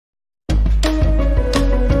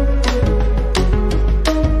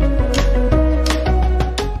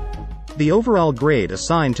The overall grade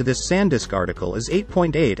assigned to this SanDisk article is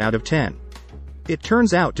 8.8 out of 10. It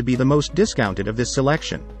turns out to be the most discounted of this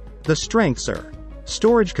selection. The strengths are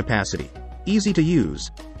storage capacity, easy to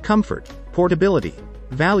use, comfort, portability,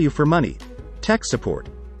 value for money, tech support.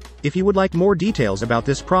 If you would like more details about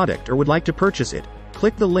this product or would like to purchase it,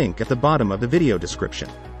 click the link at the bottom of the video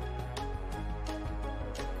description.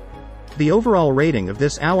 The overall rating of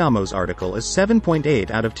this Auamoz article is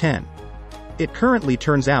 7.8 out of 10. It currently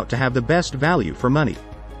turns out to have the best value for money.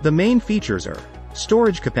 The main features are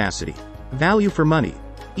storage capacity, value for money,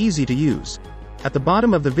 easy to use. At the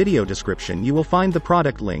bottom of the video description you will find the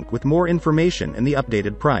product link with more information and the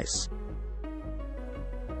updated price.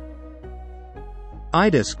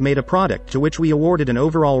 iDiskk made a product to which we awarded an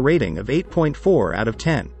overall rating of 8.4 out of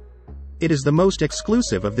 10. It is the most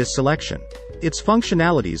exclusive of this selection. Its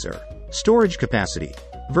functionalities are storage capacity,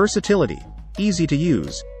 versatility, easy to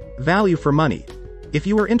use, value for money. If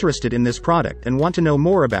you are interested in this product and want to know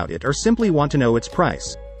more about it or simply want to know its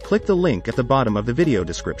price, click the link at the bottom of the video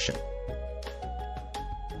description.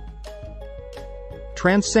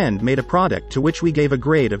 Transcend made a product to which we gave a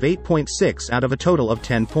grade of 8.6 out of a total of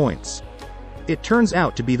 10 points. It turns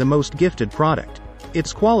out to be the most gifted product.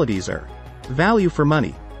 Its qualities are value for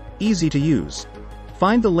money, easy to use.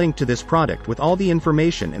 Find the link to this product with all the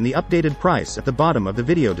information and the updated price at the bottom of the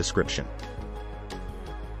video description.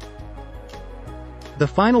 The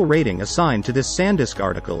final rating assigned to this SanDisk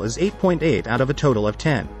article is 8.8 out of a total of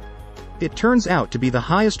 10. It turns out to be the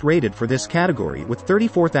highest rated for this category with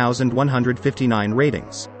 34,159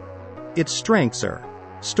 ratings. Its strengths are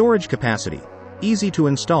storage capacity, easy to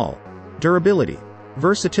install, durability,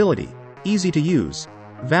 versatility, easy to use,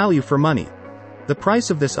 value for money. The price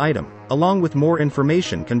of this item, along with more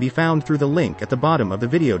information, can be found through the link at the bottom of the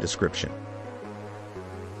video description.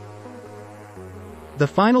 The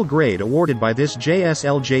final grade awarded by this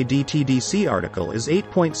JSLJDTDC article is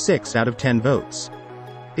 8.6 out of 10 votes.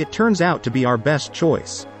 It turns out to be our best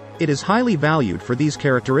choice. It is highly valued for these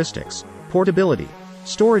characteristics: portability,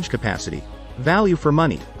 storage capacity, value for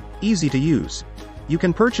money, easy to use. You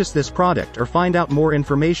can purchase this product or find out more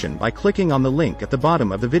information by clicking on the link at the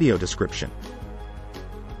bottom of the video description.